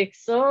faire avec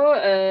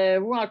ça.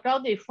 Ou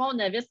encore, des fois, on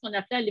avait ce qu'on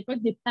appelait à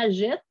l'époque des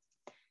pagettes.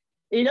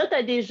 Et là, tu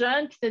as des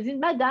jeunes qui te disent «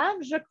 Madame,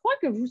 je crois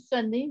que vous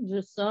sonnez. » Je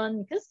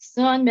sonne. Qu'est-ce qui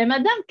sonne? « Mais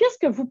madame, qu'est-ce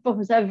que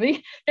vous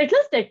avez? » Fait que là,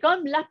 c'était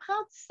comme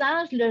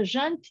l'apprentissage, le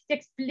jeune qui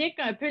t'explique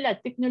un peu la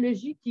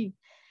technologie.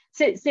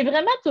 C'est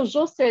vraiment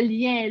toujours ce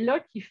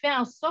lien-là qui fait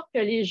en sorte que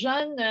les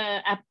jeunes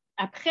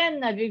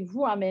apprennent avec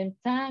vous en même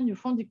temps, nous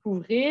font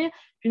découvrir.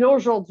 Puis là,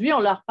 aujourd'hui, on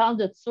leur parle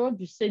de ça,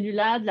 du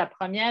cellulaire, de la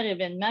première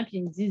événement, puis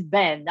ils me disent «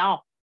 Ben non! »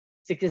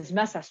 C'est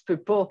quasiment, ça se peut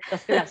pas,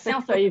 parce que la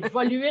science a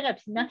évolué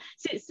rapidement.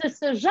 C'est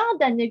ce genre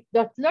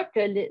d'anecdote-là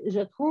que je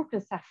trouve que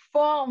ça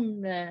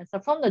forme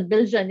notre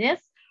belle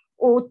jeunesse.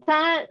 Autant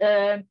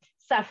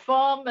ça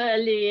forme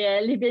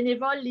les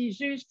bénévoles, les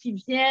juges qui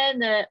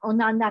viennent, on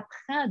en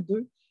apprend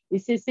d'eux. Et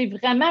c'est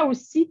vraiment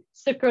aussi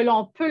ce que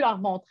l'on peut leur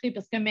montrer,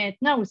 parce que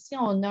maintenant aussi,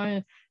 on a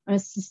un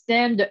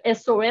système de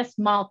SOS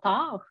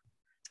mentor.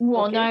 où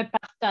on a un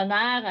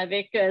partenaire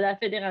avec la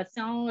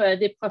Fédération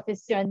des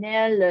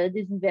professionnels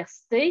des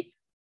universités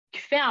qui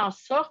fait en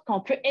sorte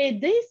qu'on peut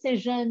aider ces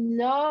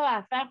jeunes-là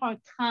à faire un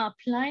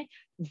tremplin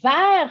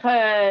vers,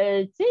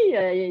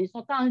 ils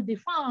sont des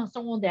fois en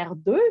secondaire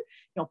 2,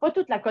 ils n'ont pas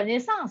toute la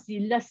connaissance,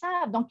 ils le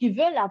savent, donc ils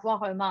veulent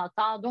avoir un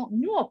mentor. Donc,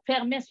 nous, on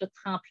permet ce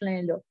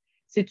tremplin-là.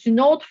 C'est une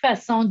autre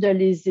façon de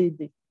les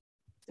aider.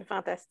 C'est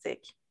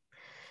fantastique.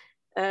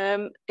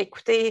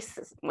 Écoutez,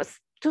 moi,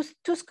 tout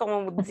ce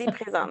qu'on dit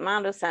présentement,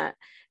 là,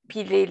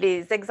 puis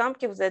les exemples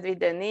que vous avez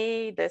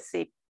donnés de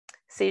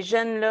ces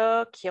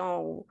jeunes-là qui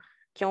ont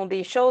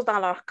des choses dans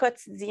leur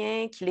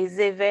quotidien, qui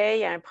les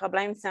éveillent à un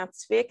problème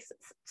scientifique,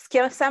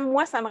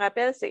 moi, ça me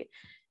rappelle,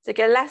 c'est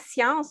que la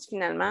science,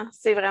 finalement,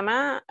 c'est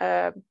vraiment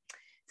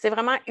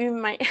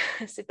humain.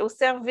 C'est au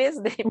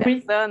service des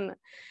personnes.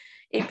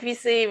 Et puis,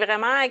 c'est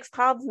vraiment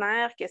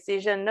extraordinaire que ces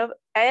jeunes-là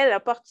aient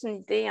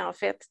l'opportunité, en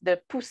fait, de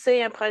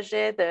pousser un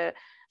projet, de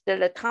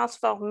le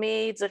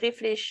transformer, d'y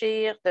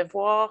réfléchir, de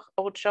voir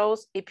autre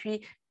chose. Et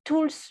puis,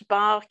 tout le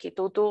support qui est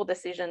autour de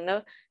ces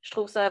jeunes-là, je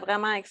trouve ça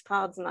vraiment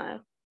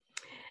extraordinaire.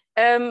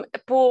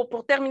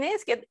 Pour terminer,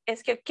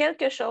 est-ce qu'il y a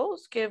quelque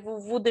chose que vous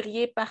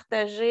voudriez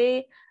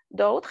partager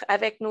d'autre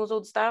avec nos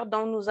auditeurs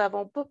dont nous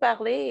n'avons pas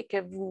parlé et que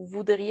vous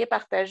voudriez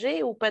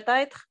partager, ou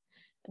peut-être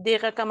des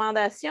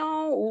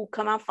recommandations ou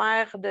comment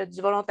faire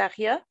du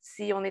volontariat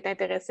si on est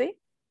intéressé?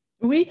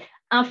 Oui,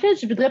 en fait,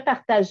 je voudrais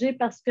partager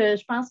parce que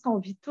je pense qu'on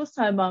vit tous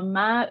un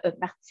moment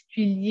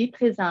particulier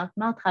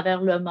présentement à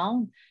travers le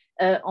monde.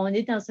 On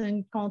est dans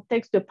un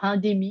contexte de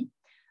pandémie.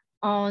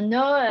 On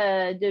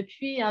a,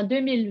 depuis en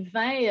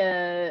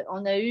 2020,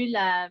 on a eu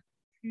la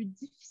plus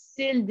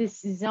difficile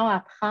décision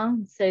à prendre,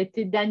 ça a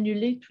été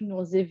d'annuler tous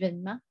nos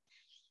événements.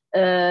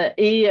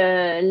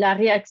 La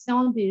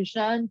réaction des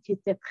jeunes qui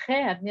étaient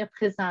prêts à venir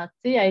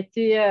présenter a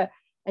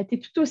été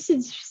tout aussi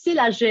difficile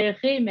à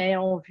gérer, mais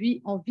on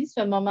vit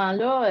ce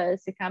moment-là,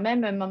 c'est quand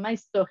même un moment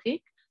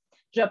historique.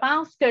 Je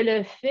pense que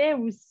le fait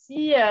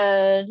aussi,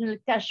 je ne le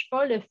cache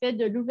pas, le fait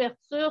de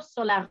l'ouverture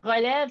sur la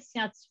relève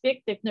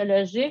scientifique,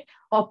 technologique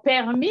a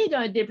permis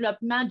d'un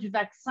développement du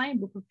vaccin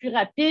beaucoup plus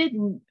rapide,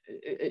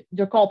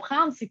 de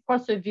comprendre c'est quoi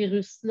ce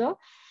virus-là.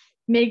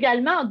 Mais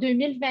également, en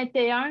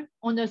 2021,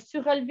 on a su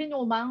relever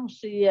nos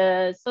manches et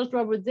ça, je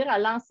dois vous dire, à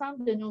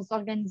l'ensemble de nos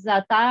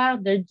organisateurs,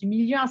 du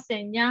milieu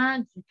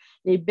enseignant,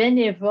 les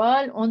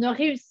bénévoles, on a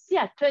réussi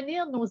à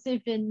tenir nos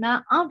événements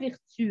en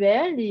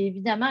virtuel et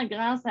évidemment,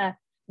 grâce à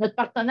notre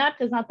partenaire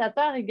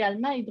présentateur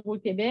également,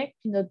 Hydro-Québec,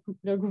 puis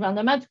le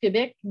gouvernement du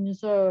Québec qui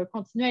nous a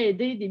continué à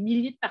aider, des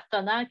milliers de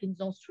partenaires qui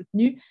nous ont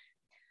soutenus.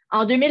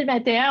 En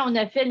 2021, on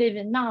a fait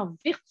l'événement en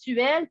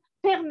virtuel,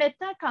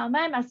 permettant quand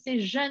même à ces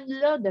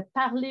jeunes-là de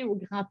parler au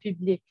grand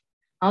public.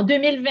 En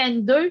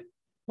 2022,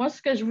 moi,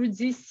 ce que je vous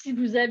dis, si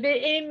vous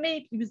avez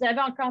aimé et vous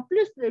avez encore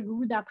plus le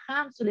goût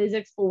d'apprendre sur les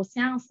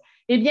exposciences,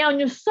 eh bien,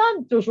 nous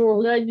sommes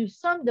toujours là, nous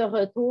sommes de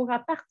retour. À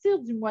partir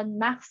du mois de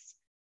mars,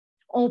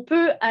 on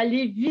peut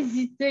aller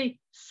visiter,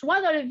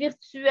 soit dans le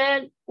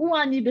virtuel ou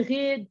en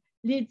hybride,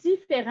 les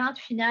différentes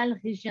finales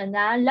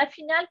régionales. La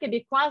finale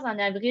québécoise en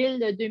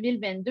avril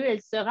 2022,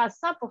 elle sera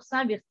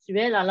 100%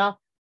 virtuelle.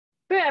 Alors,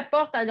 peu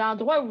importe à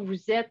l'endroit où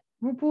vous êtes,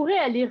 vous pourrez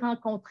aller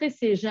rencontrer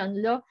ces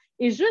jeunes-là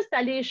et juste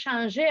aller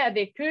échanger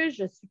avec eux.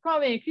 Je suis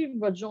convaincue que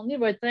votre journée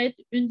va être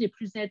une des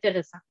plus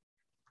intéressantes.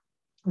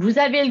 Vous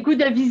avez le goût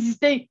de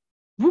visiter,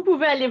 vous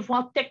pouvez aller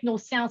voir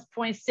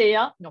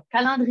technosciences.ca, nos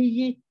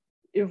calendriers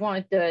vont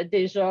être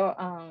déjà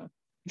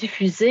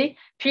diffusés.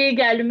 Puis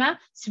également,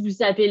 si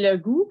vous avez le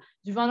goût,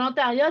 du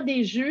volontariat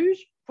des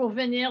juges pour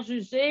venir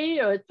juger,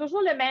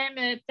 toujours le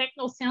même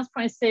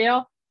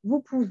technosciences.ca,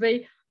 vous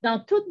pouvez. Dans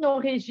toutes nos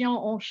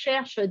régions, on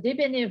cherche des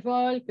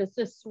bénévoles, que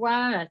ce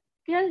soit à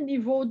quel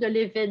niveau de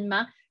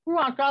l'événement ou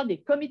encore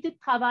des comités de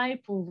travail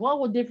pour voir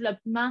au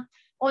développement.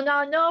 On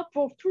en a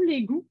pour tous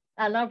les goûts.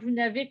 Alors, vous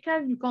n'avez qu'à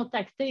nous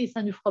contacter et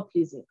ça nous fera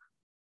plaisir.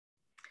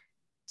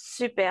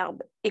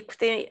 Superbe.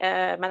 Écoutez,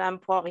 Madame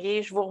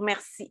Poirier, je vous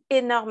remercie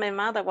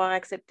énormément d'avoir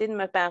accepté de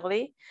me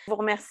parler. Je vous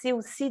remercie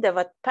aussi de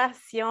votre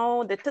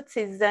passion, de toutes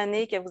ces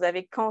années que vous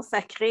avez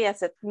consacrées à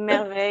cette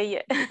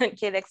merveille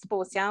qu'est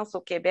l'Expo-Sciences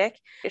au Québec.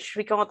 Je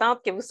suis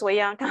contente que vous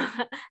soyez encore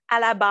à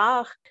la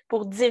barre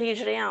pour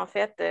diriger, en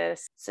fait,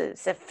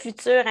 ce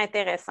futur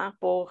intéressant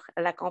pour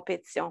la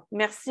compétition.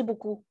 Merci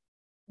beaucoup.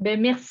 Bien,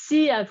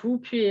 merci à vous,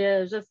 puis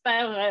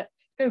j'espère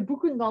que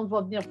beaucoup de monde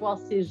va venir voir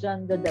ces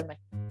jeunes de demain.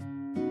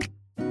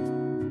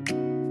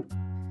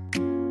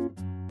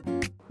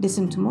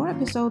 Listen to more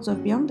episodes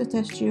of Beyond the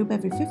Test Tube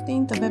every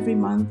 15th of every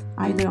month,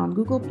 either on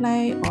Google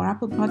Play or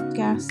Apple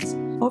Podcasts,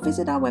 or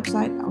visit our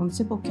website on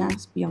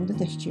Simplecast Beyond the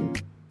Test Tube.